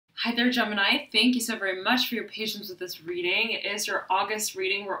Hi there, Gemini. Thank you so very much for your patience with this reading. It is your August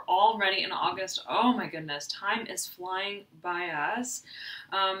reading. We're already in August. Oh my goodness, time is flying by us.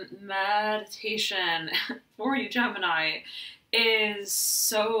 Meditation for you, Gemini, is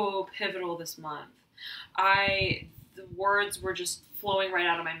so pivotal this month. The words were just flowing right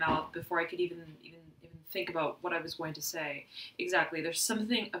out of my mouth before I could even think about what I was going to say. Exactly. There's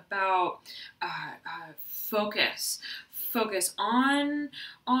something about focus on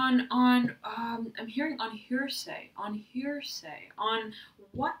I'm hearing on hearsay, on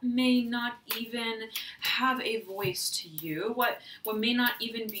what may not even have a voice to you, what may not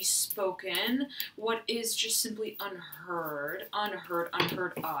even be spoken, what is just simply unheard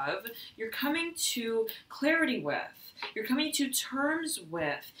of. You're coming to clarity with. You're coming to terms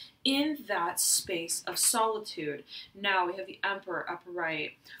with in that space of solitude. Now we have the Emperor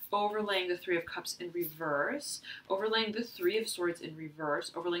upright, overlaying the Three of Cups in reverse, overlaying the Three of Swords in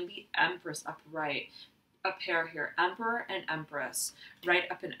reverse, overlaying the Empress upright. A pair here, Emperor and Empress, right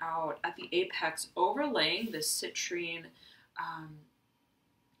up and out at the apex, overlaying the citrine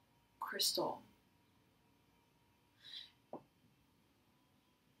crystal.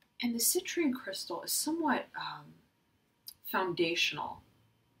 And the citrine crystal is somewhat foundational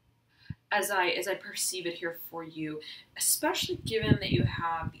as I perceive it here for you, especially given that you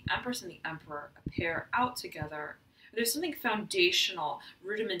have the Empress and the Emperor, a pair out together. There's something foundational,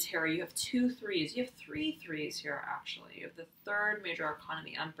 rudimentary. You have two threes. You have three threes here, actually. You have the third major arcana,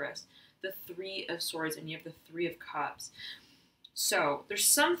 the Empress, the Three of Swords, and you have the Three of Cups. So there's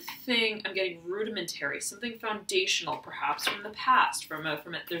something, I'm getting rudimentary, something foundational, perhaps from the past,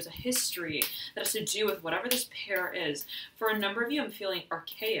 there's a history that has to do with whatever this pair is. For a number of you, I'm feeling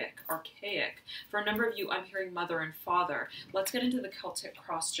archaic. For a number of you, I'm hearing mother and father. Let's get into the Celtic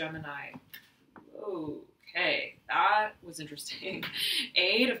cross, Gemini. Okay, that was interesting.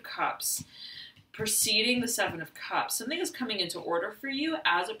 Eight of Cups. Preceding the Seven of Cups. Something is coming into order for you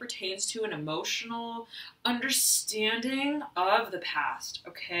as it pertains to an emotional understanding of the past,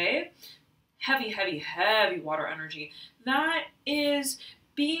 okay? Heavy water energy. That is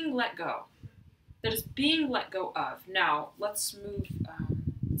being let go. That is being let go of. Now, let's move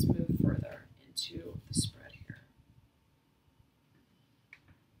further into the spread here.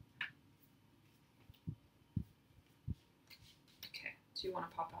 Okay, do you want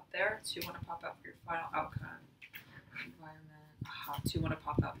to pop out there? Do you want to pop out for your final outcome? Environment. Aha, do you want to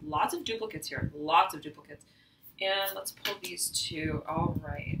pop out? Lots of duplicates here. Lots of duplicates. And let's pull these two. All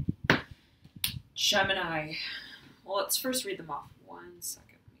right. Gemini. Well, let's first read them off. 1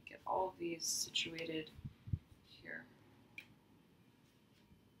 second. Let me get all of these situated here.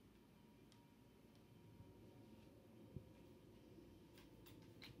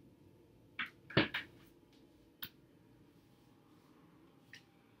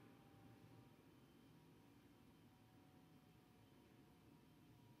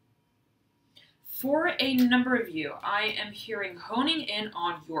 For a number of you, I am hearing honing in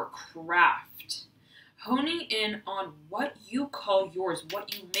on your craft, honing in on what you call yours,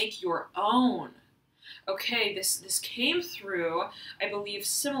 what you make your own. Okay, this came through, I believe,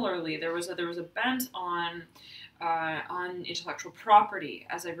 similarly. There was a bent on intellectual property,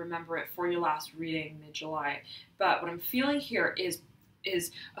 as I remember it for your last reading mid-July. But what I'm feeling here is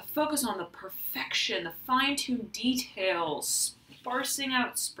a focus on the perfection, the fine-tuned details, sparsing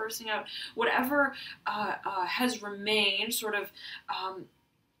out whatever has remained sort of,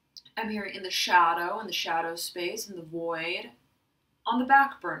 I'm hearing in the shadow space, in the void, on the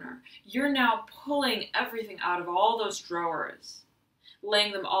back burner. You're now pulling everything out of all those drawers,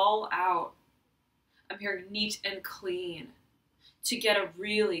 laying them all out. I'm hearing neat and clean to get a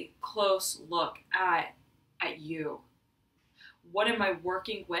really close look at you. What am I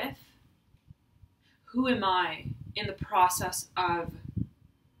working with? Who am I in the process of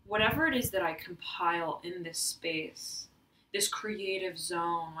whatever it is that I compile in this space, this creative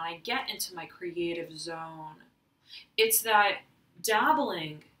zone? When I get into my creative zone, it's that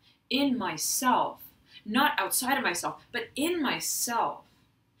dabbling in myself, not outside of myself, but in myself.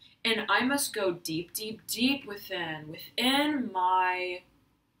 And I must go deep within my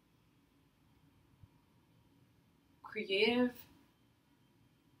creative,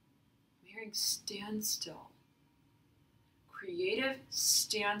 I'm hearing standstill. Creative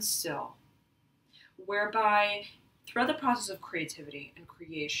standstill, whereby throughout the process of creativity and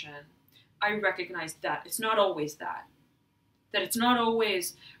creation, I recognize that it's not always that it's not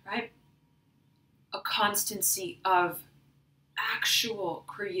always, right, a constancy of actual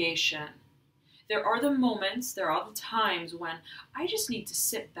creation. There are the moments, there are the times when I just need to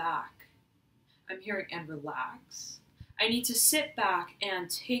sit back. I'm hearing and relax. I need to sit back and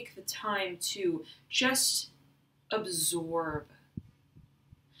take the time to just absorb,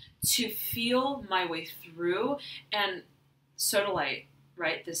 to feel my way through. And sodalite,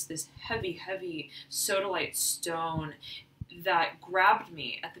 right? This heavy sodalite stone that grabbed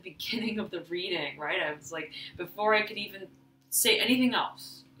me at the beginning of the reading, right? I was like, before I could even say anything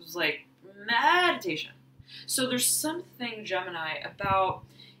else, it was like meditation. So there's something, Gemini, about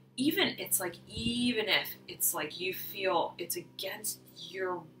even if it's like you feel it's against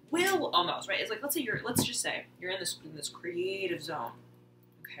your will almost, right? It's like, let's just say you're in this creative zone,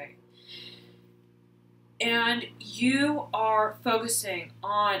 okay? And you are focusing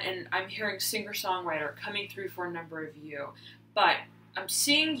on, and I'm hearing singer-songwriter coming through for a number of you, but I'm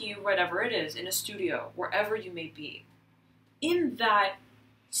seeing you, whatever it is, in a studio, wherever you may be, in that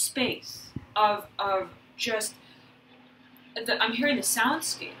space of just, I'm hearing the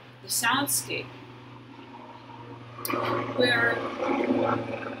soundscape, where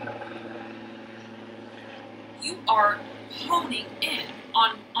you are honing in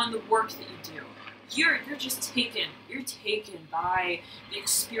on the work that you do. You're taken by the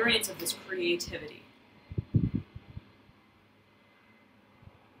experience of this creativity.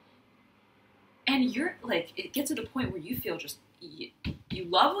 And you're like, it gets to the point where you feel just, you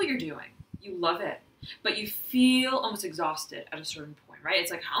love what you're doing. You love it. But you feel almost exhausted at a certain point, right?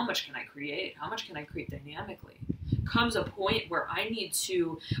 It's like, how much can I create? How much can I create dynamically? Comes a point where I need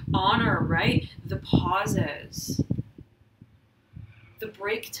to honor, right, the pauses, the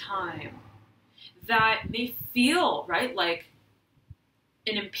break time that may feel, right, like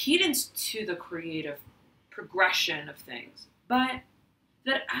an impedance to the creative progression of things, but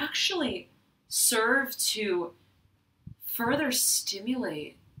that actually serve to further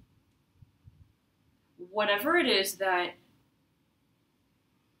stimulate whatever it is that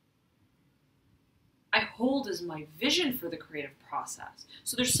I hold as my vision for the creative process.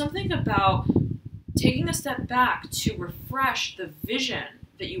 So there's something about taking a step back to refresh the vision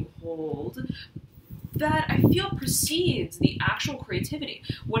that you hold that I feel precedes the actual creativity.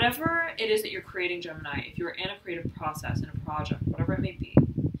 Whatever it is that you're creating, Gemini, if you're in a creative process, in a project, whatever it may be,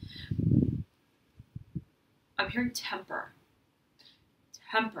 I'm hearing temper.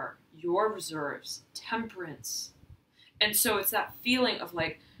 Temper your reserves, temperance. And so it's that feeling of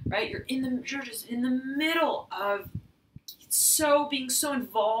like, right, you're just in the middle of being so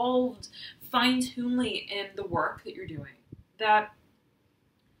involved fine-tunedly in the work that you're doing that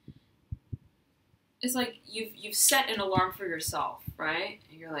it's like you've set an alarm for yourself, right?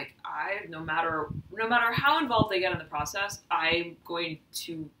 And you're like, no matter how involved I get in the process, I'm going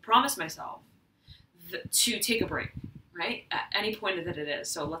to promise myself to take a break, right? At any point that it is.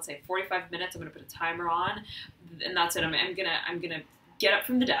 So let's say 45 minutes, I'm gonna put a timer on, and that's it. I'm gonna get up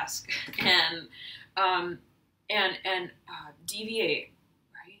from the desk and deviate,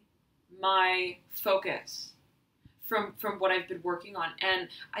 right, my focus from what I've been working on. And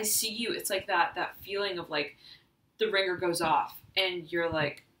I see you, it's like that feeling of like the ringer goes off and you're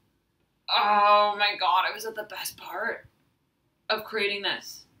like, oh my God, I was at the best part of creating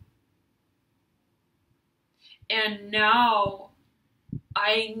this. And now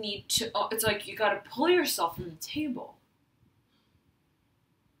I need to, it's like you got to pull yourself from the table.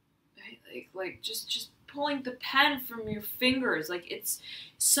 Right? Like just pulling the pen from your fingers. Like it's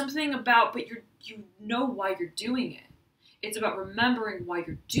something about, but you know why you're doing it. It's about remembering why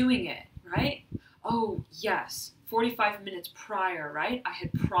you're doing it, right? Oh, yes, 45 minutes prior, right? I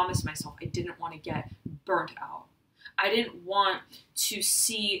had promised myself I didn't want to get burnt out. I didn't want to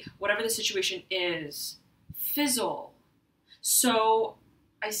see whatever the situation is fizzle. So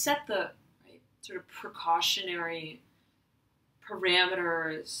I set the sort of precautionary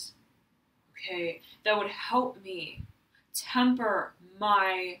parameters, okay, that would help me temper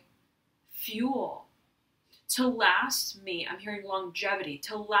my fuel to last me. I'm hearing longevity.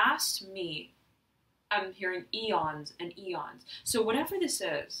 To last me, I'm hearing eons and eons. So whatever this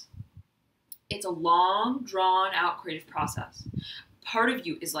is, it's a long, drawn-out creative process. Part of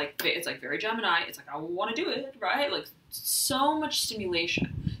you is like, it's like very Gemini. It's like, I want to do it, right? Like so much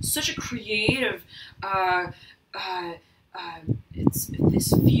stimulation, such a creative, it's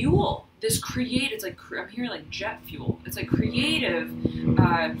this fuel, it's like, I'm hearing like jet fuel. It's like creative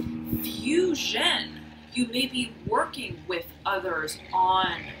fusion. You may be working with others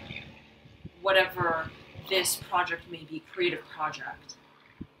on whatever this project may be, creative project.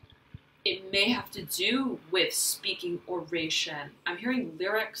 It may have to do with speaking oration. I'm hearing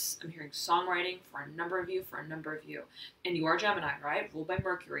lyrics, I'm hearing songwriting for a number of you, And you are Gemini, right? Ruled by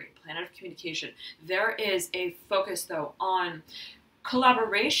Mercury, planet of communication. There is a focus, though, on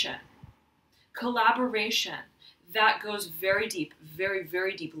collaboration. Collaboration that goes very deep, very,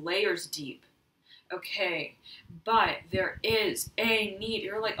 very deep, layers deep. Okay, but there is a need.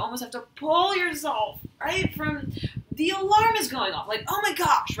 You're like almost have to pull yourself, right? From the alarm is going off. Like, oh my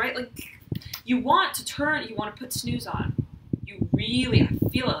gosh, right? Like you want to turn, you want to put snooze on. You really, I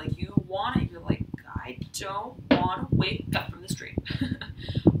feel it. Like you want it. You're like, I don't want to wake up from this dream.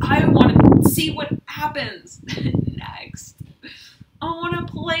 I want to see what happens next. I want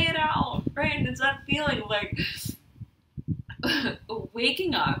to play it out, right? And it's that feeling of like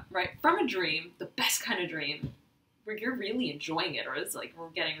waking up, right, from a dream, the best kind of dream, where you're really enjoying it, or it's like we're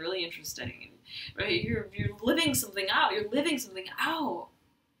getting really interesting, right? You're living something out. You're living something out,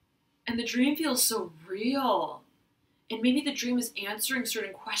 and the dream feels so real. And maybe the dream is answering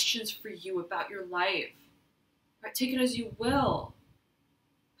certain questions for you about your life. Right? Take it as you will.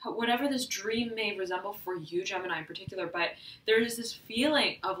 Whatever this dream may resemble for you, Gemini in particular, but there's this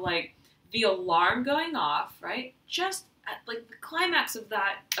feeling of like the alarm going off, right? Just at like the climax of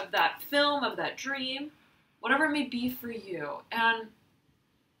that film, of that dream, whatever it may be for you.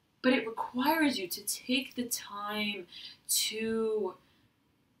 But it requires you to take the time to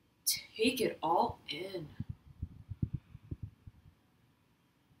take it all in.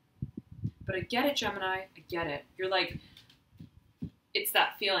 But I get it, Gemini. I get it. You're like, it's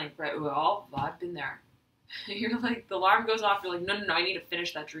that feeling, right? Well, I've been there. You're like, the alarm goes off. You're like, no, I need to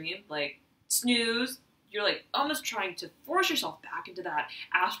finish that dream. Like, snooze. You're like almost trying to force yourself back into that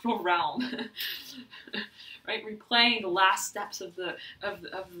astral realm, right? Replaying the last steps of the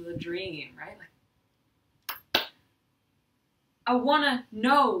dream, right? Like, I want to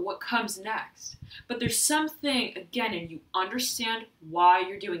know what comes next. But there's something, again, and you understand why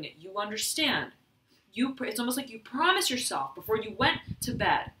you're doing it. You understand. It's almost like you promise yourself before you went to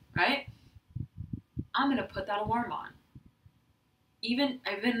bed, right? I'm going to put that alarm on. Even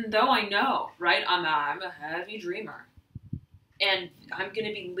though I know, right, I'm a heavy dreamer. And I'm going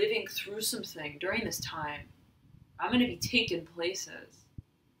to be living through something during this time. I'm going to be taken places.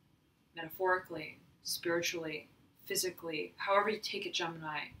 Metaphorically, spiritually, physically, however you take it,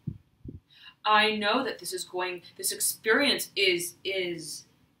 Gemini. I know that this experience is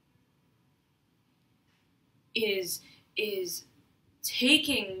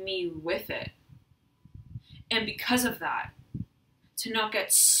taking me with it. And because of that, to not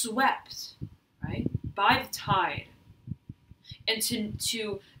get swept, right, by the tide, and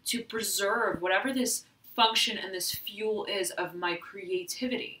to preserve whatever this function and this fuel is of my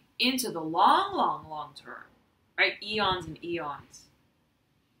creativity into the long term, right, eons and eons.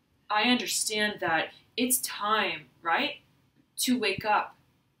 I understand that it's time, right, to wake up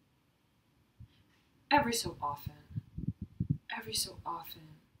every so often,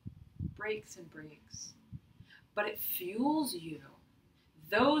 breaks and breaks, but it fuels you.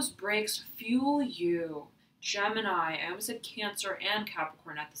 Those breaks fuel you. Gemini, I almost said Cancer and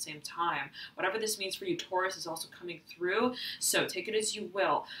Capricorn at the same time. Whatever this means for you, Taurus is also coming through, so take it as you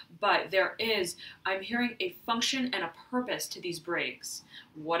will. But I'm hearing a function and a purpose to these breaks.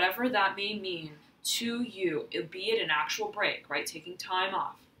 Whatever that may mean to you, be it an actual break, right, taking time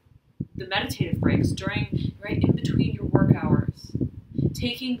off. The meditative breaks right, in between your work hours.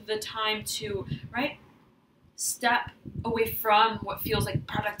 Taking the time to, right, step away from what feels like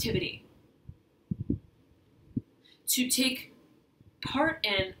productivity, to take part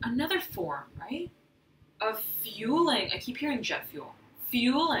in another form, right, of fueling. I keep hearing jet fuel,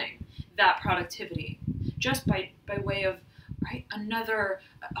 fueling that productivity, just by way of, right, another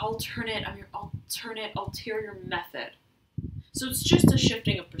ulterior method. So it's just a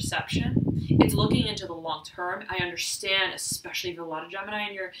shifting of perception. It's looking into the long term. I understand, especially if you have a lot of Gemini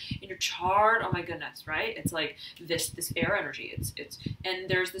in your chart. Oh my goodness, right? It's like this air energy. And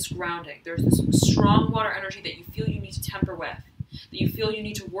there's this grounding. There's this strong water energy that you feel you need to temper with, that you feel you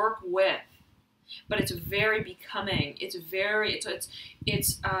need to work with. But it's very becoming. There's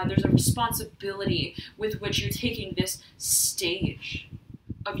a responsibility with which you're taking this stage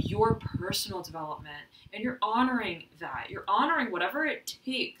of your personal development. And you're honoring that. You're honoring whatever it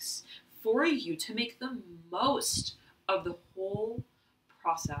takes for you to make the most of the whole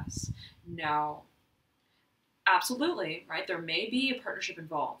process. Now, absolutely, right? There may be a partnership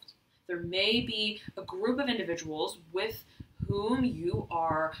involved. There may be a group of individuals with whom you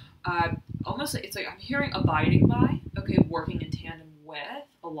are almost, it's like I'm hearing abiding by, okay, working in tandem with,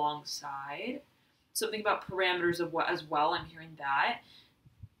 alongside. Something about parameters of what as well, I'm hearing that.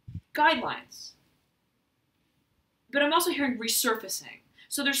 Guidelines. But I'm also hearing resurfacing.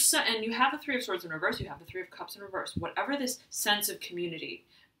 So and you have the Three of Swords in reverse, you have the Three of Cups in reverse. Whatever this sense of community,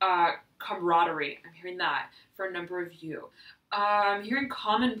 camaraderie, I'm hearing that for a number of you. I'm hearing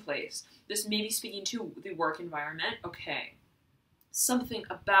commonplace. This may be speaking to the work environment. Okay. Something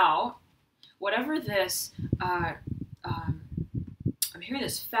about whatever this, I'm hearing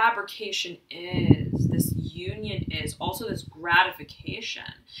this fabrication is, this union is, also this gratification.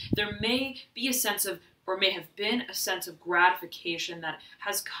 There may be a sense of, or may have been a sense of gratification that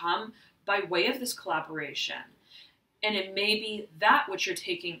has come by way of this collaboration. And it may be that which you're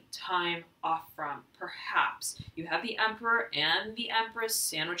taking time off from. Perhaps you have the Emperor and the Empress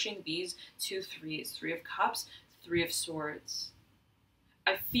sandwiching these two threes. Three of Cups, Three of Swords.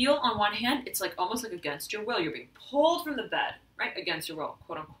 I feel on one hand, it's like almost like against your will. You're being pulled from the bed, right? Against your will,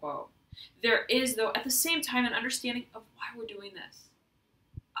 quote unquote. There is, though, at the same time, an understanding of why we're doing this.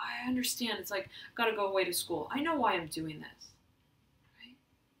 I understand. It's like, I've got to go away to school. I know why I'm doing this.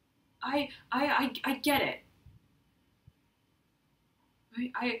 Right? I get it.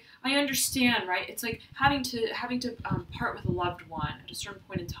 Right? I understand, right? It's like having to part with a loved one at a certain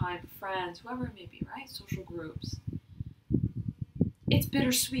point in time, friends, whoever it may be, right? Social groups. It's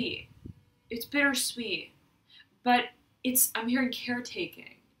bittersweet. It's bittersweet. But I'm hearing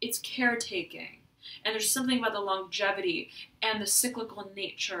caretaking. It's caretaking. And there's something about the longevity and the cyclical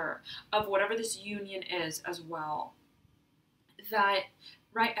nature of whatever this union is as well. That,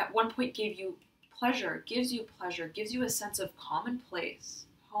 right, at one point gave you pleasure, gives you a sense of commonplace,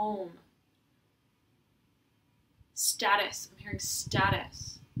 home, status. I'm hearing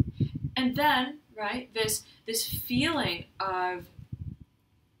status. And then, right, this feeling of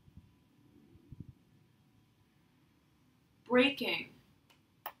breaking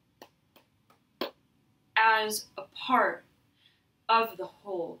as a part of the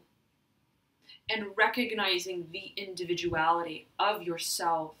whole and recognizing the individuality of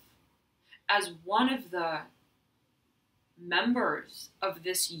yourself as one of the members of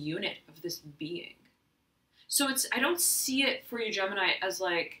this unit, of this being. So I don't see it for you, Gemini, as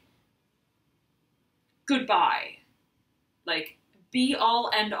like goodbye, like be all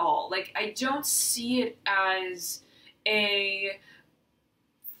end all. Like I don't see it as a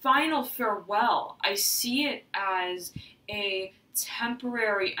final farewell. I see it as a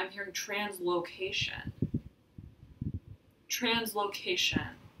temporary, I'm hearing translocation. Translocation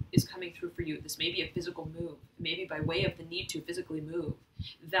is coming through for you. This may be a physical move, maybe by way of the need to physically move.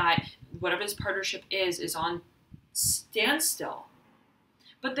 That whatever this partnership is on standstill.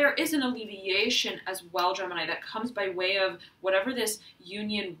 But there is an alleviation as well, Gemini, that comes by way of whatever this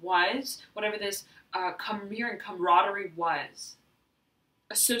union was, whatever this camaraderie was.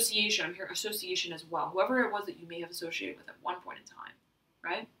 Association, I'm hearing association as well. Whoever it was that you may have associated with at one point in time,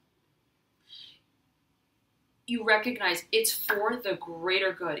 right? You recognize it's for the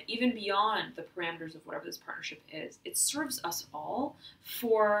greater good, even beyond the parameters of whatever this partnership is. It serves us all,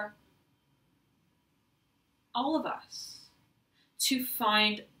 for all of us, to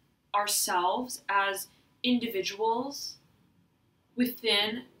find ourselves as individuals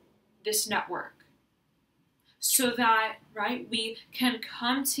within this network. So that, right, we can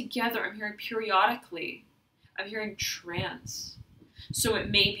come together. I'm hearing periodically. I'm hearing trance. So it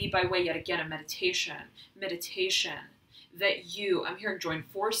may be by way, yet again, of meditation, that I'm hearing join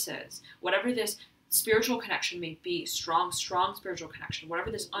forces, whatever this spiritual connection may be, strong spiritual connection, whatever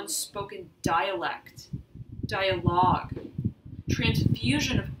this unspoken dialogue,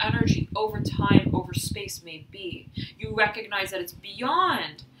 transfusion of energy over time, over space may be. You recognize that it's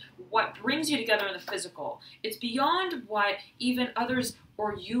beyond what brings you together in the physical. It's beyond what even others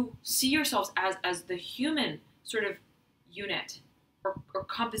or you see yourselves as the human sort of unit or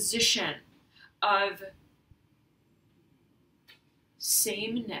composition of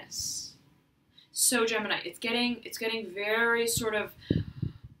sameness. So Gemini, it's getting very sort of,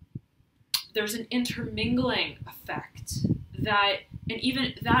 there's an intermingling effect that, and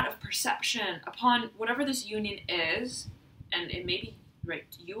even that of perception upon whatever this union is, and it may be, right,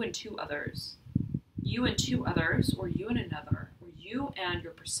 you and two others, or you and another, or you and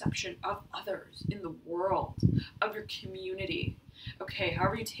your perception of others in the world, of your community. Okay,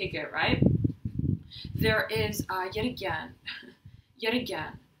 however you take it, right? There is, yet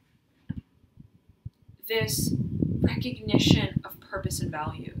again, this recognition of purpose and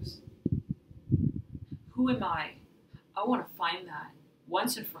values. Who am I? I want to find that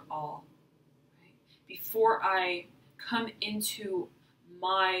once and for all, right? Before I come into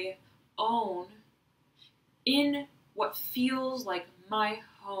my own, in what feels like my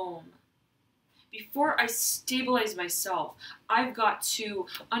home. Before I stabilize myself, I've got to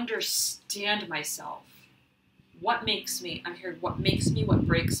understand myself. What makes me? I'm here. What makes me? What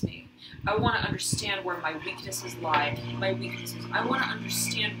breaks me? I want to understand where my weaknesses lie. I want to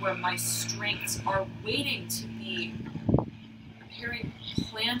understand where my strengths are waiting to be hearing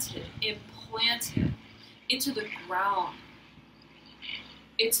planted, implanted into the ground.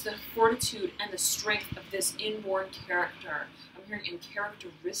 It's the fortitude and the strength of this inborn character. I'm hearing in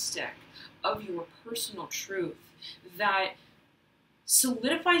characteristic of your personal truth that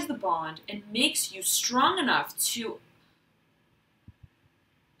solidifies the bond and makes you strong enough to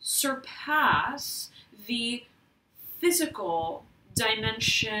surpass the physical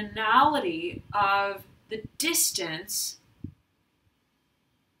dimensionality of the distance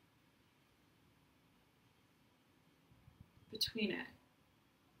between it.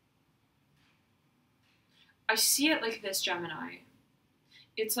 I see it like this, Gemini.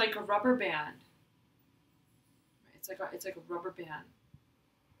 It's like a rubber band. It's like a rubber band.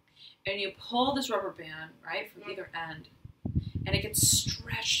 And you pull this rubber band, right, from either end, and it gets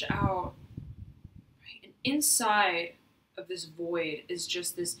stretched out. Right? And inside of this void is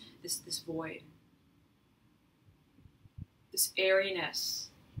just this void. This airiness,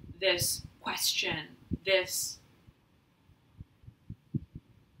 this question, this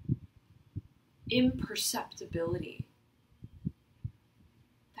imperceptibility.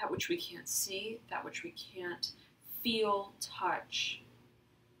 That which we can't see, that which we can't feel, touch,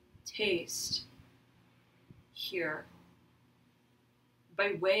 taste, hear,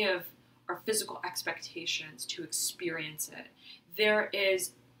 by way of our physical expectations to experience it. There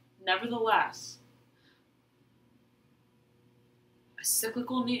is, nevertheless, a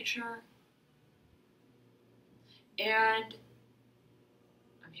cyclical nature, and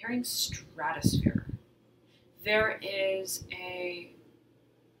I'm hearing stratosphere. There is a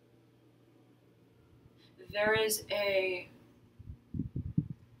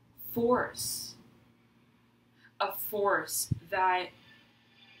force, that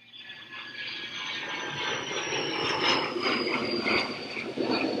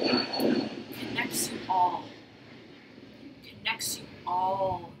connects you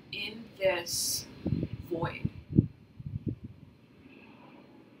all in this void.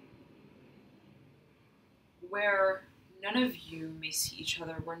 Where none of you may see each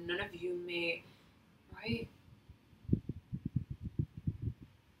other, where none of you may, right?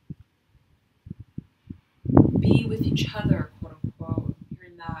 Be with each other, quote unquote. I'm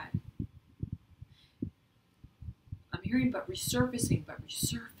hearing that. I'm hearing but resurfacing.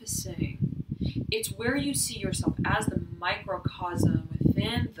 It's where you see yourself as the microcosm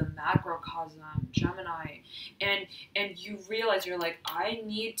within the macrocosm, Gemini. And you realize you're like, I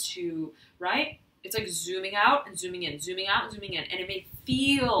need to, right? It's like zooming out and zooming in, zooming out and zooming in. And it may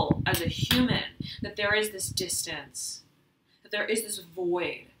feel as a human that there is this distance, that there is this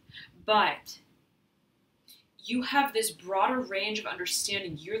void. But you have this broader range of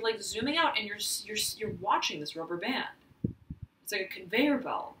understanding. You're like zooming out and you're watching this rubber band. It's like a conveyor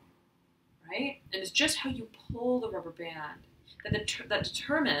belt, right? And it's just how you pull the rubber band that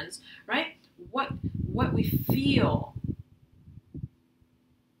determines, right, what we feel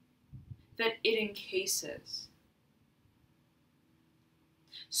that it encases.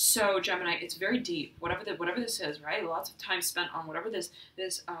 So Gemini, it's very deep. Whatever this is, right? Lots of time spent on whatever this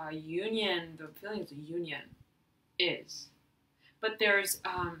union, the feeling of the union is. But there's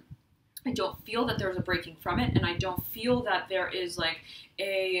I don't feel that there's a breaking from it, and I don't feel that there is like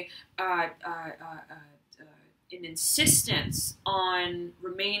an insistence on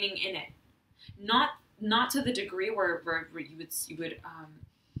remaining in it. Not to the degree where you would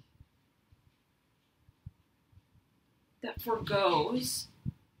that forgoes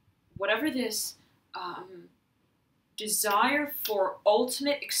whatever this desire for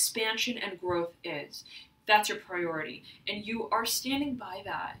ultimate expansion and growth is. That's your priority, and you are standing by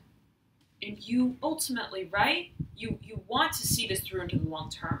that. And you ultimately, right, you want to see this through into the long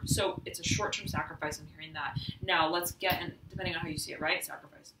term. So it's a short-term sacrifice. I'm hearing that. Now let's get, and depending on how you see it, right,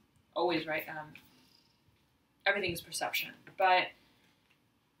 sacrifice. Always, right? Everything is perception. But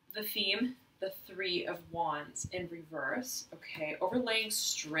the theme, the Three of Wands in reverse, okay, overlaying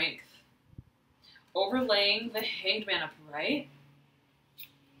strength. Overlaying the Hanged Man upright.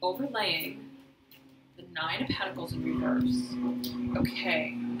 Overlaying the Nine of Pentacles in reverse.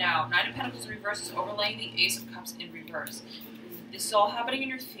 Okay, now Nine of Pentacles in reverse is overlaying the Ace of Cups in reverse. This is all happening in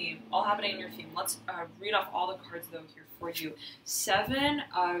your theme. Let's read off all the cards though here for you. Seven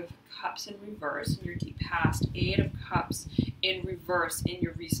of Cups in reverse in your deep past. Eight of Cups in reverse in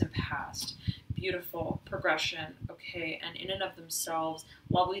your recent past. Beautiful progression, okay, and in and of themselves,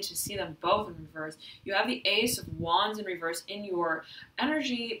 lovely to see them both in reverse. You have the Ace of Wands in reverse in your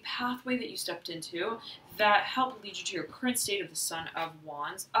energy pathway that you stepped into that helped lead you to your current state of the Sun of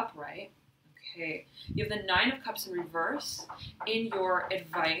Wands upright, Okay, you have the Nine of Cups in reverse in your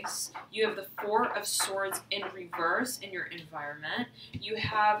advice. You have the Four of Swords in reverse in your environment. You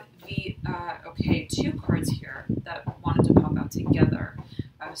have the, two cards here that wanted to pop out together,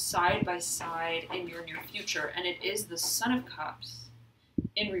 side by side in your near future. And it is the Son of Cups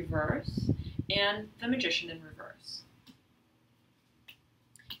in reverse and the Magician in reverse.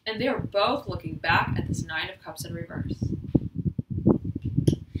 And they are both looking back at this Nine of Cups in reverse.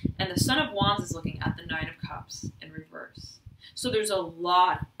 And the Son of Wands is looking at the Nine of Cups in reverse. So there's a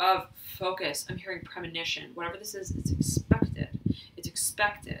lot of focus. I'm hearing premonition. Whatever this is, it's expected. It's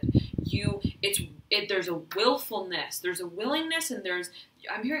expected. There's a willfulness. There's a willingness, and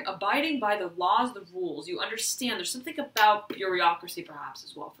I'm hearing abiding by the laws, the rules. You understand there's something about bureaucracy perhaps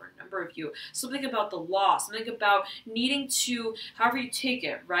as well for a number of you. Something about the law, something about needing to, however you take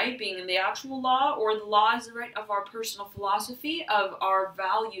it, right? Being in the actual law, or the law is right of our personal philosophy, of our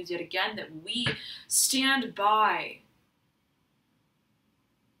values, yet again, that we stand by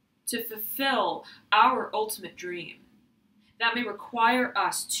to fulfill our ultimate dream. That may require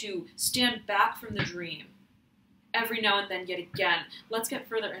us to stand back from the dream every now and then, yet again. Let's get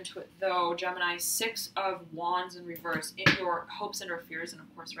further into it, though. Gemini, Six of Wands in reverse in your hopes and our fears. And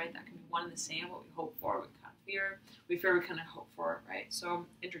of course, right, that can be one and the same. What we hope for, we kind of fear. We fear, we kind of hope for, right? So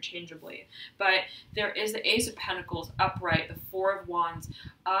interchangeably. But there is the Ace of Pentacles upright, the Four of Wands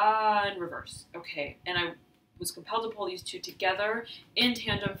in reverse. Okay, and I was compelled to pull these two together in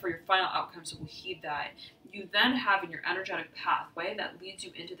tandem for your final outcome, so we'll heed that. You then have in your energetic pathway that leads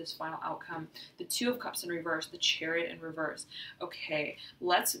you into this final outcome, the Two of Cups in reverse, the Chariot in reverse. Okay,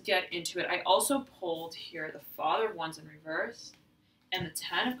 let's get into it. I also pulled here the Father of Wands in reverse and the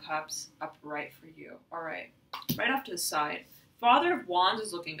Ten of Cups upright for you. All right, right off to the side. Father of Wands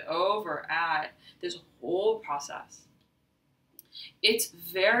is looking over at this whole process. It's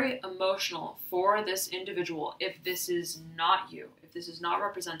very emotional for this individual if this is not you. If this is not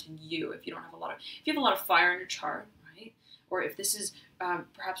representing you, if you don't have if you have a lot of fire in your chart, right? Or if this is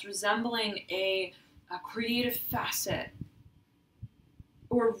perhaps resembling a creative facet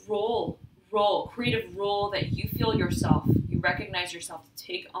or creative role that you feel yourself, you recognize yourself to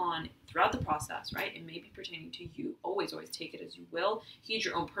take on throughout the process, right? It may be pertaining to you. Always take it as you will. Heed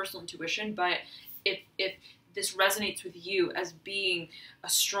your own personal intuition, but if this resonates with you as being a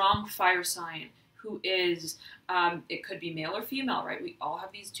strong fire sign who is, it could be male or female, right? We all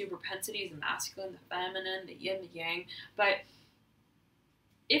have these two propensities, the masculine, the feminine, the yin, the yang. But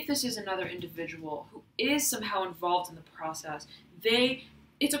if this is another individual who is somehow involved in the process,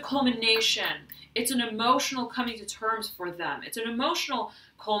 it's a culmination. It's an emotional coming to terms for them. It's an emotional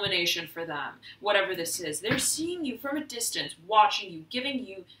culmination for them, whatever this is. They're seeing you from a distance, watching you, giving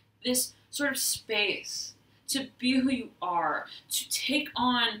you this sort of space to be who you are, to take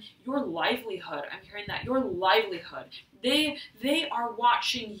on your livelihood. I'm hearing that, your livelihood. They are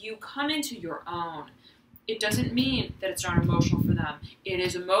watching you come into your own. It doesn't mean that it's not emotional for them. It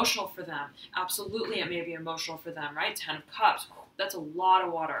is emotional for them. Absolutely, it may be emotional for them, right? Ten of Cups, that's a lot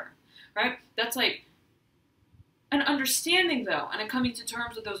of water, right? That's like an understanding, though, and a coming to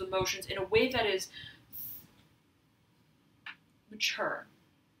terms with those emotions in a way that is mature.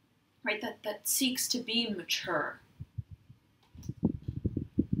 Right, that seeks to be mature,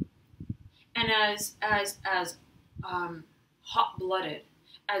 and as hot-blooded,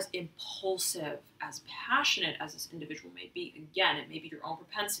 as impulsive, as passionate as this individual may be. Again, it may be your own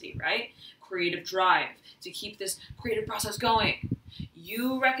propensity, right? Creative drive to keep this creative process going.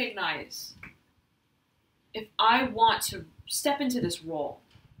 You recognize, if I want to step into this role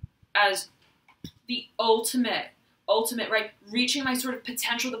as the ultimate, right, reaching my sort of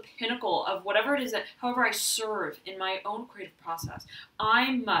potential, the pinnacle of whatever it is that, however I serve in my own creative process,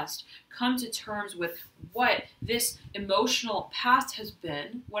 I must come to terms with what this emotional past has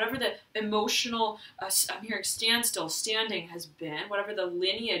been, whatever the emotional, I'm hearing standing has been, whatever the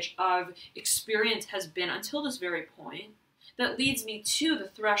lineage of experience has been until this very point, that leads me to the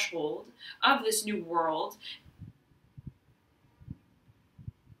threshold of this new world,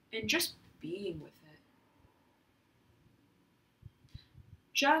 and just being with it.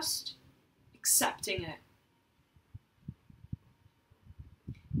 Just accepting it.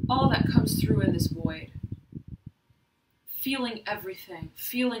 All that comes through in this void. Feeling everything,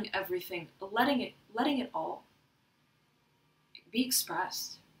 letting it all be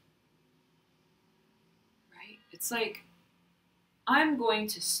expressed. Right? It's like, I'm going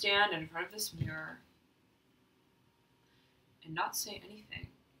to stand in front of this mirror and not say anything.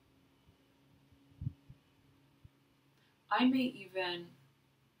 I may even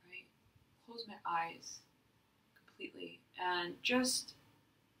close my eyes completely and just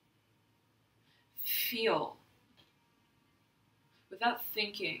feel without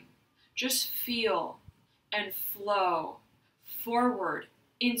thinking. Just feel and flow forward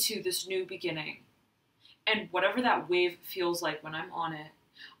into this new beginning. And whatever that wave feels like when I'm on it,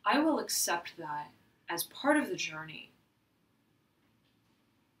 I will accept that as part of the journey.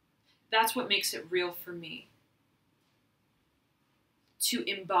 That's what makes it real for me. To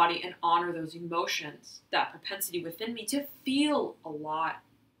embody and honor those emotions, that propensity within me to feel a lot.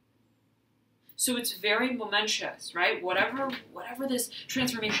 So it's very momentous, right? Whatever this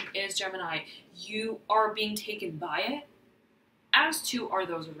transformation is, Gemini, you are being taken by it, as too are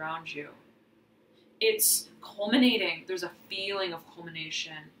those around you. It's culminating. There's a feeling of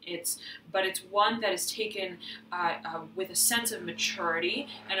culmination. But it's one that is taken with a sense of maturity,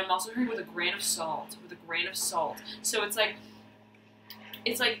 and I'm also hearing with a grain of salt. So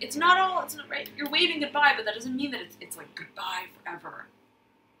it's not right. You're waving goodbye, but that doesn't mean that it's like goodbye forever.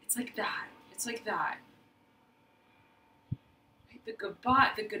 It's like that. Right? The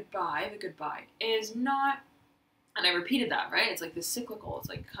goodbye is not, and I repeated that, right? It's like this cyclical. It's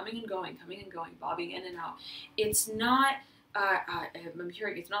like coming and going, bobbing in and out. It's not, I'm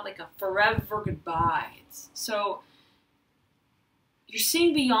hearing, it's not like a forever goodbye. So you're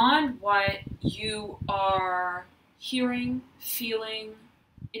seeing beyond what you are hearing, feeling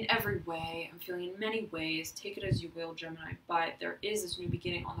in every way. I'm feeling in many ways. Take it as you will, Gemini. But there is this new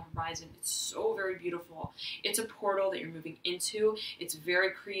beginning on the horizon. It's so very beautiful. It's a portal that you're moving into. It's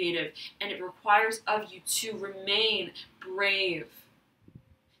very creative. And it requires of you to remain brave.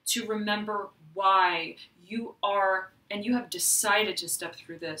 To remember why you are, and you have decided to step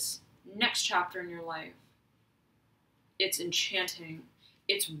through this next chapter in your life. It's enchanting.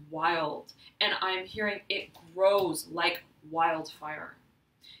 It's wild. And I'm hearing it grows like wildfire.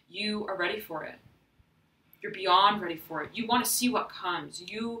 You are ready for it. You're beyond ready for it. You want to see what comes.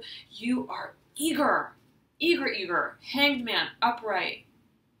 You are eager. Hanged man, upright.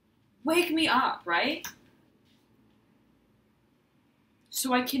 Wake me up, right?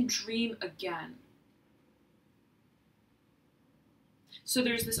 So I can dream again. So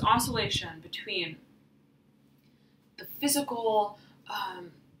there's this oscillation between the physical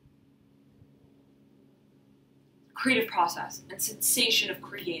creative process and sensation of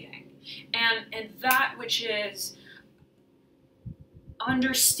creating, and that which is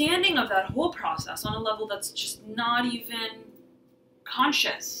understanding of that whole process on a level that's just not even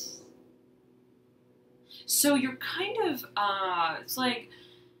conscious. So you're kind of, it's like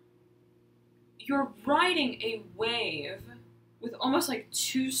you're riding a wave with almost like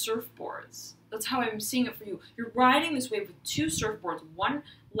two surfboards. That's how I'm seeing it for you. You're riding this wave with two surfboards, one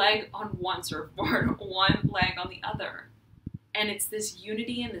leg on one surfboard, one leg on the other, and it's this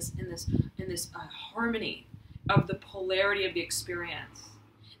unity and this harmony of the polarity of the experience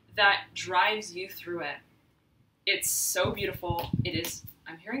that drives you through it. It's so beautiful. It is.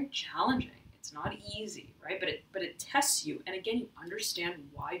 I'm hearing challenging. It's not easy, right? But it tests you, and again, you understand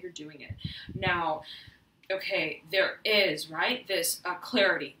why you're doing it. Now, okay, there is, right, this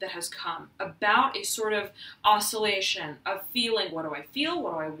clarity that has come about a sort of oscillation of feeling. What do I feel?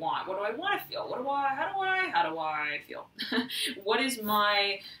 What do I want? What do I want to feel? How do I feel? What is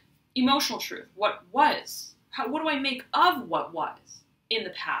my emotional truth? What was? What do I make of what was in the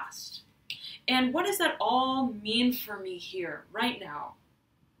past? And what does that all mean for me here, right now?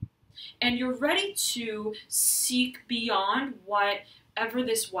 And you're ready to seek beyond whatever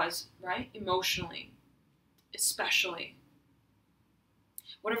this was, right, emotionally. Especially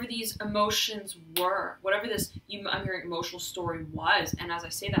whatever these emotions were, whatever this I'm hearing emotional story was. And as I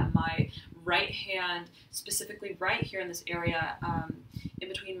say that, my right hand, specifically right here in this area, in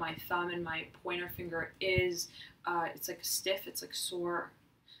between my thumb and my pointer finger, is it's like stiff, it's like sore.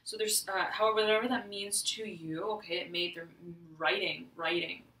 So there's however, whatever that means to you, okay, they're writing.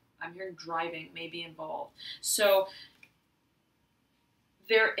 I'm hearing driving may be involved. So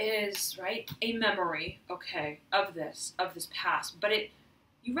there is, right, a memory, okay, of this past, but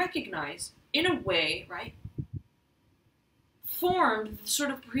you recognize, in a way, right, formed the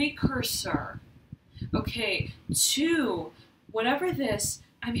sort of precursor, okay, to whatever this,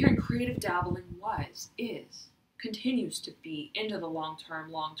 I'm hearing creative dabbling continues to be into the long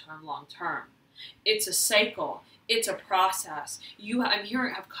term. It's a cycle. It's a process. I'm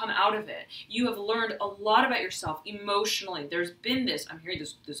hearing, have come out of it. You have learned a lot about yourself emotionally. There's been this, I'm hearing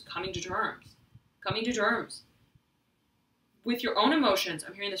this coming to terms with your own emotions.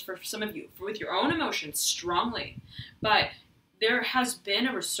 I'm hearing this for some of you, with your own emotions strongly. But there has been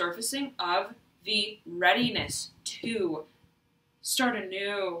a resurfacing of the readiness to start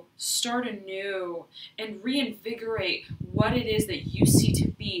anew, and reinvigorate what it is that you see to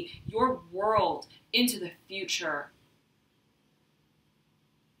be your world into the future.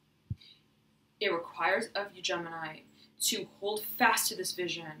 It requires of you, Gemini, to hold fast to this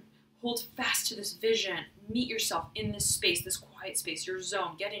vision. Hold fast to this vision. Meet yourself in this space, this quiet space, your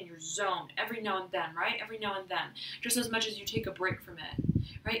zone. Get in your zone every now and then, right? Every now and then. Just as much as you take a break from it,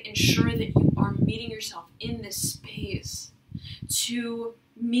 right? Ensure that you are meeting yourself in this space to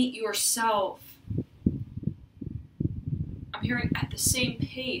meet yourself. I'm hearing at the same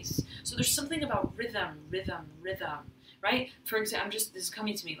pace. So there's something about rhythm, right? For example, this is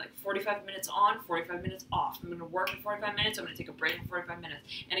coming to me like 45 minutes on, 45 minutes off. I'm going to work in 45 minutes. I'm going to take a break in 45 minutes.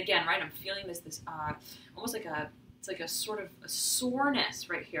 And again, right, I'm feeling this almost like it's like a sort of a soreness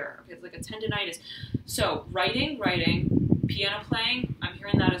right here. Okay, it's like a tendinitis. So writing, piano playing, I'm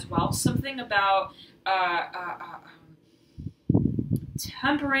hearing that as well. Something about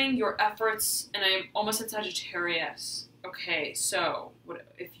tempering your efforts, and I'm almost at Sagittarius. Okay, so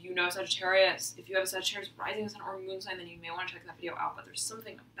if you know Sagittarius, if you have a Sagittarius rising sun or moon sign, then you may want to check that video out. But there's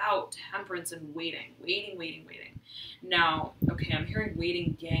something about temperance and waiting. Now, okay, I'm hearing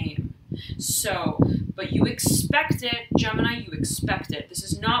waiting game. So, but you expect it, Gemini, you expect it. This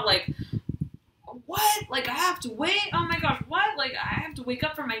is not like, what? Like, I have to wait? Oh my gosh, what? Like, I have to wake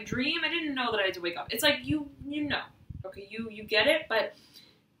up from my dream? I didn't know that I had to wake up. It's like, you know. Okay, you get it, but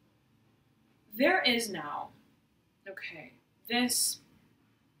there is now, okay, this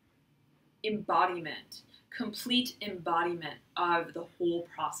embodiment, complete embodiment of the whole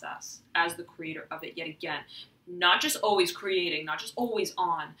process as the creator of it yet again. Not just always creating, not just always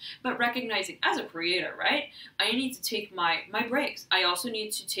on, but recognizing as a creator, right? I need to take my breaks. I also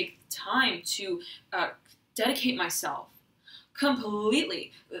need to take time to dedicate myself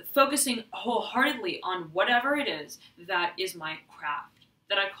completely, focusing wholeheartedly on whatever it is that is my craft,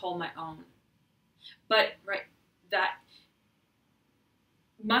 that I call my own. But, right, that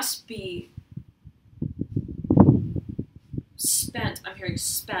must be spent, I'm hearing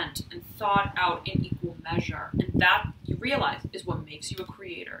spent, and thought out in equal measure. And that, you realize, is what makes you a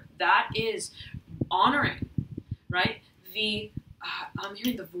creator. That is honoring, right? I'm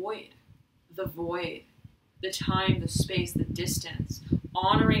hearing the void, the time, the space, the distance,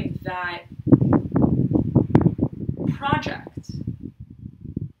 honoring that project.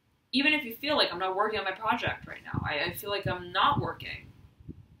 Even if you feel like I'm not working on my project right now, I feel like I'm not working.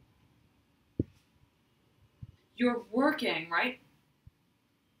 You're working, right?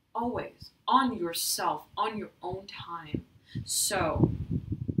 Always on yourself, on your own time. So,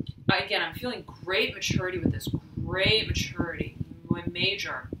 again, I'm feeling great maturity with this. Great maturity.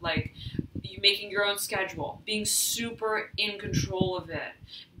 Major. Like, you making your own schedule. Being super in control of it.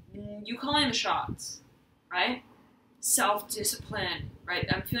 You calling the shots, right? Self-discipline, right?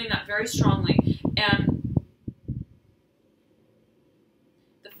 I'm feeling that very strongly. And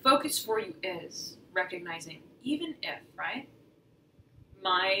the focus for you is recognizing, even if, right,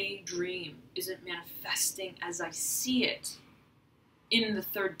 my dream isn't manifesting as I see it in the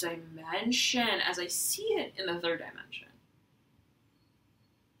third dimension, as I see it in the third dimension,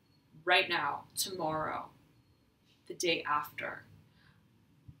 right now, tomorrow, the day after,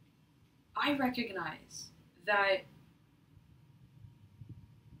 I recognize that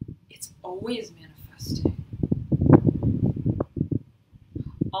it's always manifesting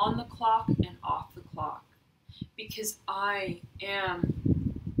on the clock and off the clock, because I am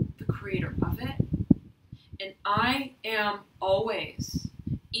the creator of it, and I am always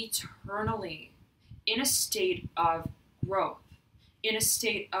eternally in a state of growth, in a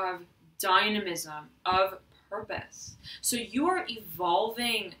state of dynamism, of purpose. So you are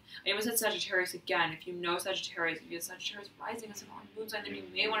evolving. I was at Sagittarius again. If you know Sagittarius, if you have Sagittarius rising as an moon sign, then you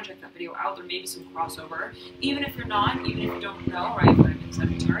may want to check that video out. There may be some crossover. Even if you're not, even if you don't know, right, but I'm in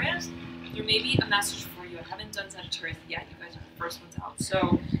Sagittarius, there may be a message for you. I haven't done Sagittarius yet. You guys are the first ones out.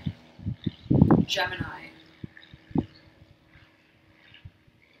 So, Gemini. I'm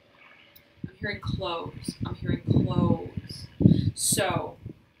hearing close. I'm hearing close. So,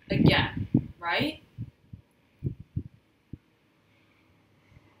 again, right?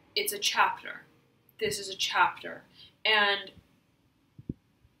 It's a chapter. This is a chapter. And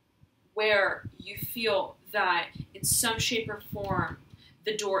where you feel that in some shape or form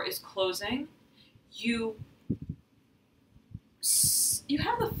the door is closing, you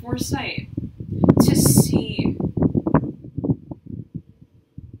have the foresight to see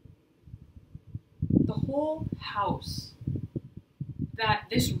the whole house that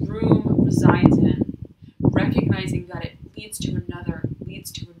this room resides in, recognizing that it leads to another,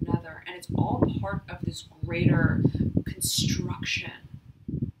 and it's all part of this greater construction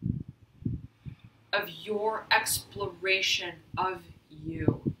of your exploration of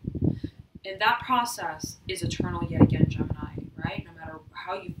you. And that process is eternal yet again, Gemini, right? No matter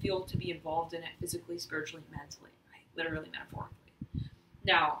how you feel to be involved in it physically, spiritually, mentally, right? Literally, metaphorically.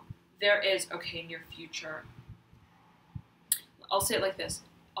 Now, there is, okay, near future. I'll say it like this.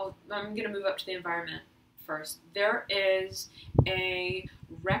 I'm going to move up to the environment first. There is a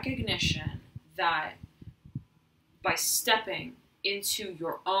recognition that by stepping into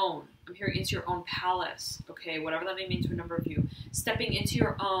your own, I'm hearing into your own palace, okay, whatever that may mean to a number of you, stepping into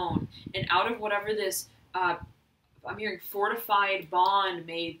your own and out of whatever this, I'm hearing fortified bond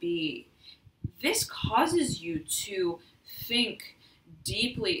may be, this causes you to think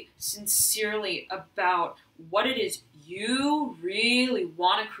deeply, sincerely about what it is you really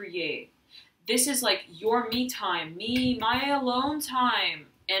want to create. This is like your me time, my alone time.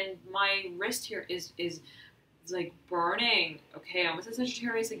 And my wrist here is like burning. Okay, almost as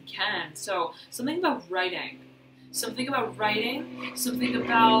Sagittarius again. So something about writing. Something about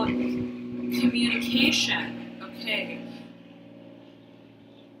communication. Okay.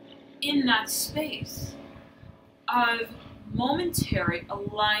 In that space of momentary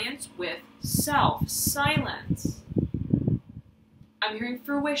alliance with self, silence. I'm hearing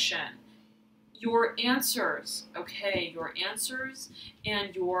fruition. Your answers, okay, your answers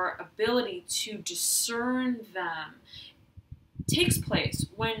and your ability to discern them takes place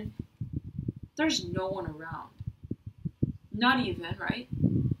when there's no one around. Not even, right?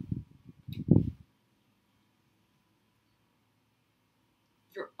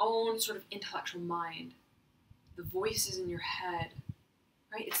 Your own sort of intellectual mind, the voices in your head,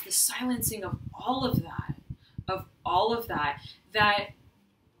 right? It's the silencing of all of that, that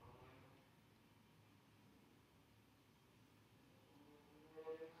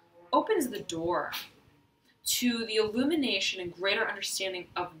opens the door to the illumination and greater understanding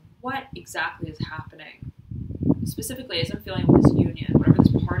of what exactly is happening. Specifically, as I'm feeling with this union, whatever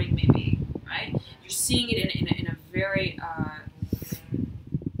this parting may be, right? You're seeing it in a very,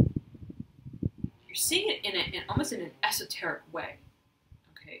 you're seeing it in almost in an esoteric way,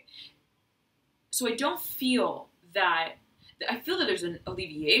 okay? So I don't feel that, I feel that there's an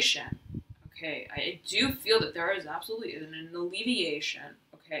alleviation, okay? I do feel that there is absolutely an alleviation,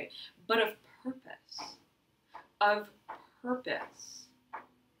 okay? But of purpose,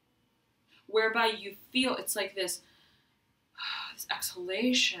 whereby you feel it's like this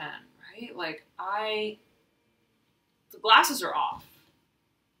exhalation, right? Like the glasses are off.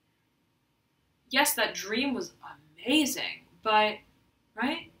 Yes, that dream was amazing, but,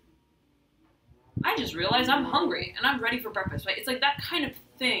 right? I just realized I'm hungry and I'm ready for breakfast, right? It's like that kind of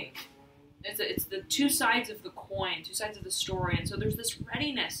thing. It's the two sides of the coin, two sides of the story. And so there's this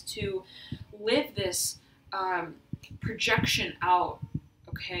readiness to live this projection out,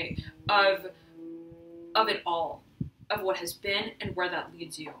 okay, of it all, of what has been and where that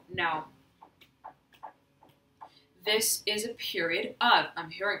leads you. Now, this is a period of, I'm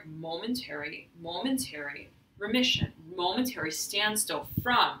hearing momentary remission, momentary standstill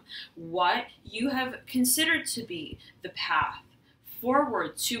from what you have considered to be the path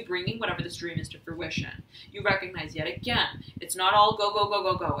forward to bringing whatever this dream is to fruition. You recognize yet again, it's not all go, go, go,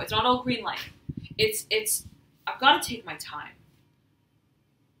 go, go. It's not all green light. It's I've got to take my time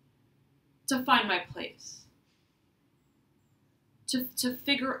to find my place, to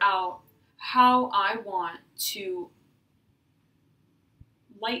figure out how I want to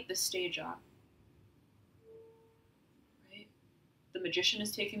light the stage up. Right? The Magician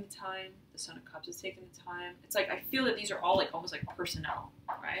is taking the time. The Son of Cups is taking the time. It's like, I feel that these are all like almost like personnel,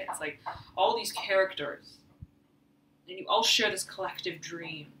 right? It's like all these characters, and you all share this collective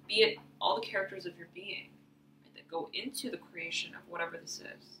dream, be it all the characters of your being, right, that go into the creation of whatever this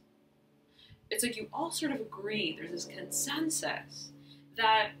is. It's like you all sort of agree, there's this consensus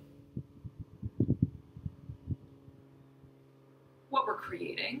that what we're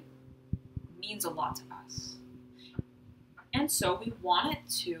creating means a lot to us. And so we want it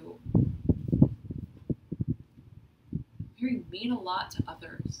to mean a lot to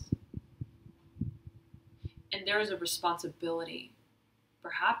others. And there is a responsibility,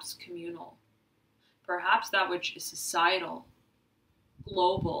 perhaps communal, perhaps that which is societal,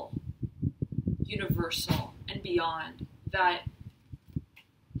 global, universal, and beyond, that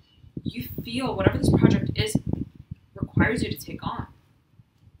you feel whatever this project is requires you to take on.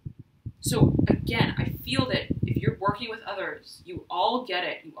 So again, I feel that if you're working with others, you all get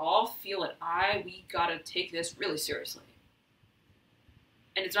it, you all feel it. We gotta take this really seriously.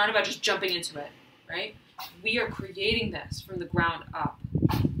 And it's not about just jumping into it, right? We are creating this from the ground up.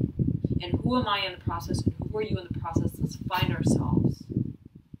 And who am I in the process, and who are you in the process? Let's find ourselves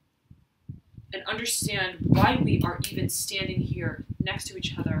and understand why we are even standing here next to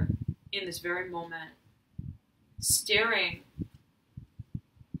each other in this very moment, staring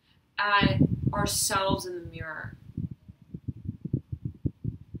at ourselves in the mirror,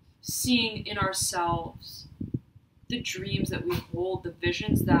 seeing in ourselves the dreams that we hold, the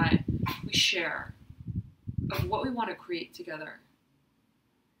visions that we share of what we want to create together.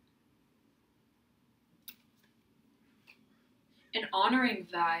 And honoring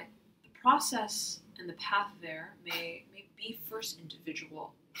that the process and the path there may be first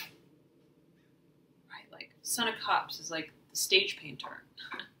individual. Right? Like Son of Cups is like the stage painter.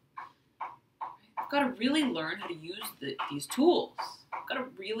 I've got to really learn how to use these tools. I've got to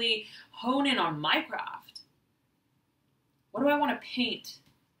really hone in on my craft. What do I want to paint,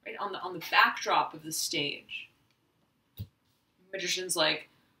 right, on the backdrop of the stage? Magician's like,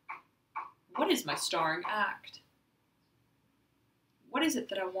 what is my starring act? What is it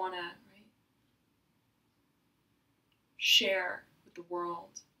that I want to, right, share with the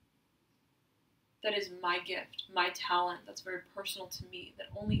world? That is my gift, my talent, that's very personal to me, that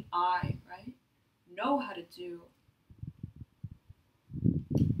only I, right, know how to do.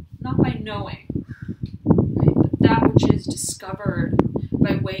 Not by knowing, right, but that which is discovered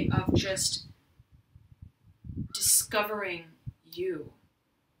by way of just discovering you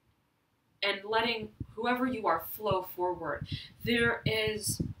and letting whoever you are flow forward. There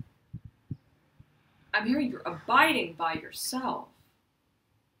is, I'm hearing you're abiding by yourself.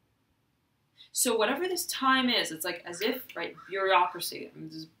 So whatever this time is, it's like as if, right, bureaucracy, I mean,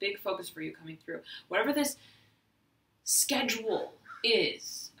 this is a big focus for you coming through. Whatever this schedule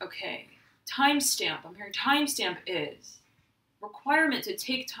is, okay, timestamp, I'm hearing timestamp is, requirement to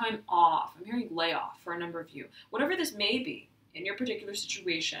take time off, I'm hearing layoff for a number of you. Whatever this may be in your particular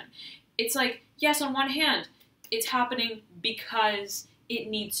situation, it's like, yes, on one hand, it's happening because it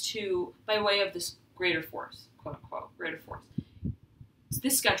needs to, by way of this greater force, quote unquote, greater force. It's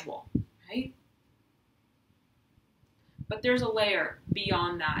this schedule, right? But there's a layer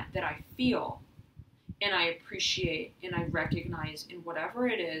beyond that that I feel and I appreciate and I recognize in whatever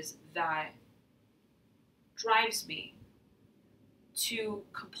it is that drives me to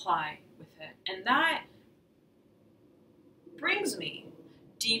comply with it. And that brings me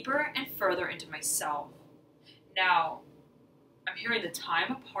deeper and further into myself. Now, I'm hearing the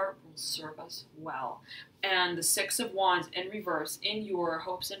time apart will serve us well. And the Six of Wands in reverse in your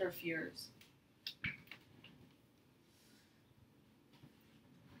hopes and or fears.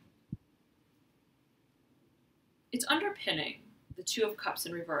 It's underpinning the Two of Cups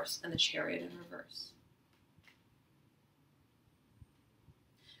in reverse and the Chariot in reverse,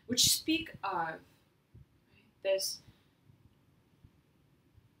 which speak of this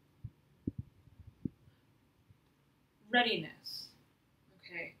readiness,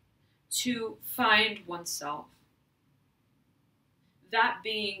 okay, to find oneself. That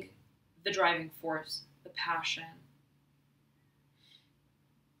being the driving force, the passion.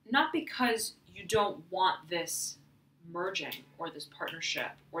 Not because you don't want this merging or this partnership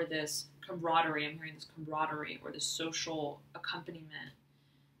or this camaraderie, I'm hearing this camaraderie or this social accompaniment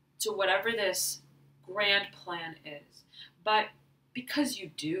to whatever this grand plan is, but because you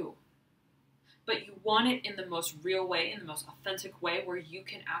do. But you want it in the most real way, in the most authentic way where you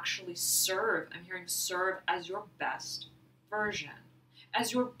can actually serve, I'm hearing serve as your best version,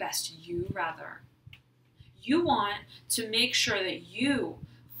 as your best you rather. You want to make sure that you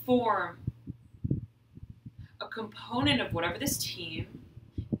form a component of whatever this team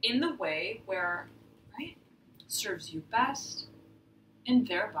in the way where, right, serves you best and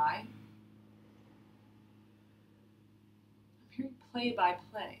thereby, I'm hearing play by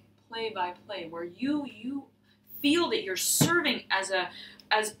play, where you feel that you're serving as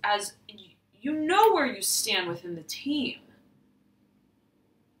you know where you stand within the team.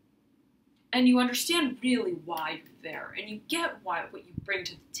 And you understand really why you're there, and you get what you bring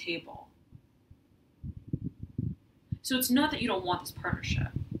to the table. So it's not that you don't want this partnership.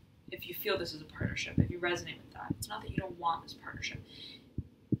 If you feel this is a partnership, if you resonate with that, it's not that you don't want this partnership.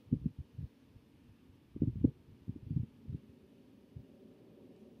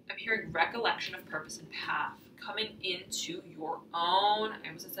 I'm hearing recollection of purpose and path coming into your own.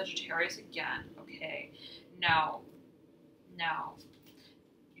 I was in Sagittarius again. Okay, now.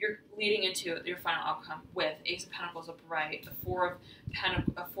 You're leading into your final outcome with Ace of Pentacles upright, the Four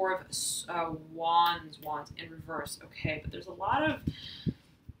of Wands in reverse. Okay, but there's a lot of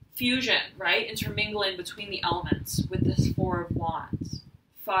fusion, right? Intermingling between the elements with this Four of Wands.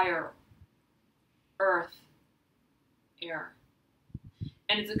 Fire, earth, air.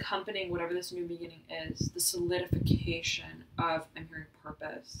 And it's accompanying whatever this new beginning is, the solidification of, I'm hearing,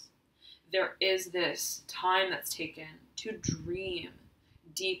 purpose. There is this time that's taken to dream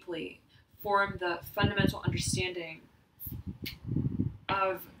deeply, form the fundamental understanding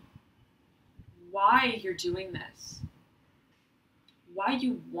of why you're doing this, why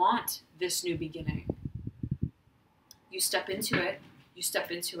you want this new beginning. You step into it, you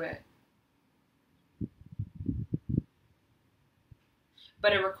step into it.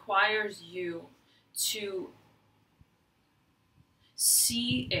 But it requires you to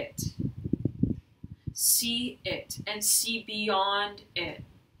see it, and see beyond it.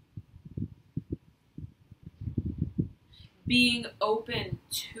 Being open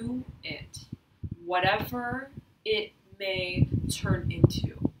to it, whatever it may turn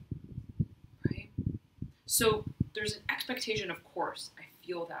into, right? So there's an expectation, of course. I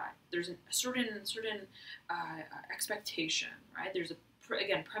feel that there's a certain expectation, right? There's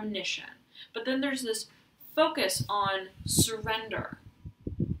again premonition, but then there's this focus on surrender,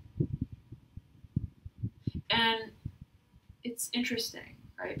 and it's interesting,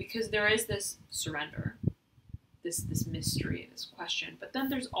 right? Because there is this surrender, this mystery, this question, but then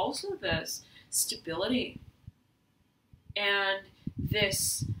there's also this stability and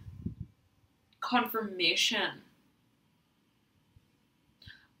this confirmation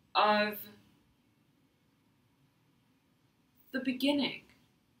of the beginning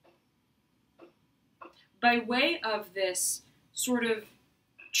by way of this sort of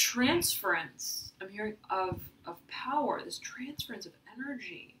transference, I'm hearing, of power, this transference of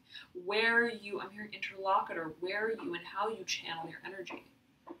energy, where you, I'm hearing interlocutor, where you and how you channel your energy.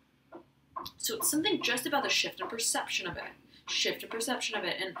 So it's something just about the shift in perception of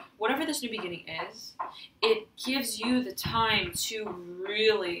it. And whatever this new beginning is, it gives you the time to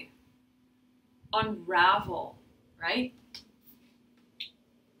really unravel, right?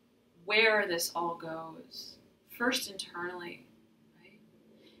 Where this all goes. First internally, right?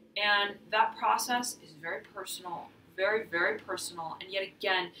 And that process is very personal, very, very personal. And yet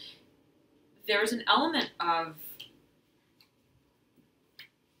again, there's an element of,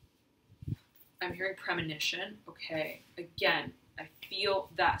 I'm hearing premonition. Okay, again, I feel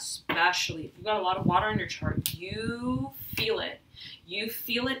that, especially if you've got a lot of water in your chart, you feel it. You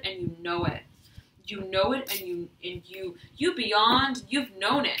feel it and you know it. You know it and you beyond, you've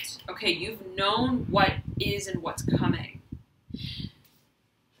known it. Okay, you've known what is and what's coming.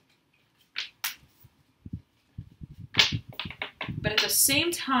 But at the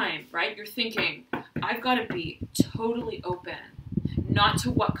same time, right, you're thinking, I've got to be totally open, not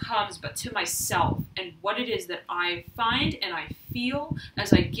to what comes, but to myself and what it is that I find and I feel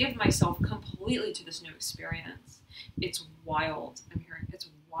as I give myself completely to this new experience. It's wild. I'm hearing it's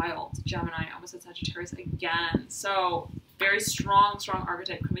wild. Gemini, I almost said Sagittarius again. So very strong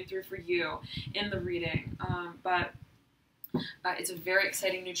archetype coming through for you in the reading. But it's a very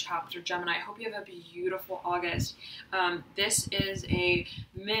exciting new chapter, Gemini. I hope you have a beautiful August. This is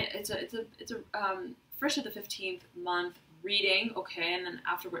it's a first of the 15th month reading, okay, and then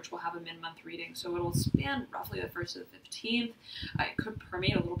after which we'll have a mid-month reading. So it'll span roughly the 1st to the 15th. It could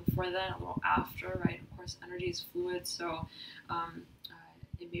permeate a little before then, a little after, right? Of course, energy is fluid, so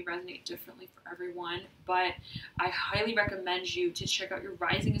it may resonate differently for everyone, but I highly recommend you to check out your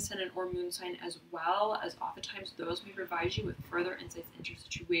rising, ascendant, or moon sign as well, as oftentimes those may provide you with further insights into your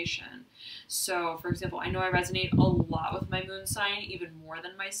situation. So, for example, I know I resonate a lot with my moon sign, even more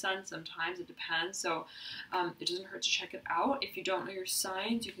than my sun. Sometimes it depends, so it doesn't hurt to check it out. If you don't know your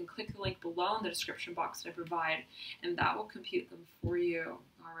signs, you can click the link below in the description box that I provide, and that will compute them for you.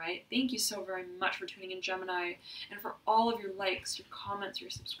 All right. Thank you so very much for tuning in, Gemini, and for all of your likes, your comments, your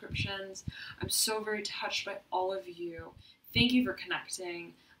subscriptions. I'm so very touched by all of you. Thank you for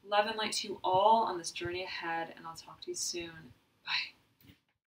connecting. Love and light to you all on this journey ahead, and I'll talk to you soon. Bye.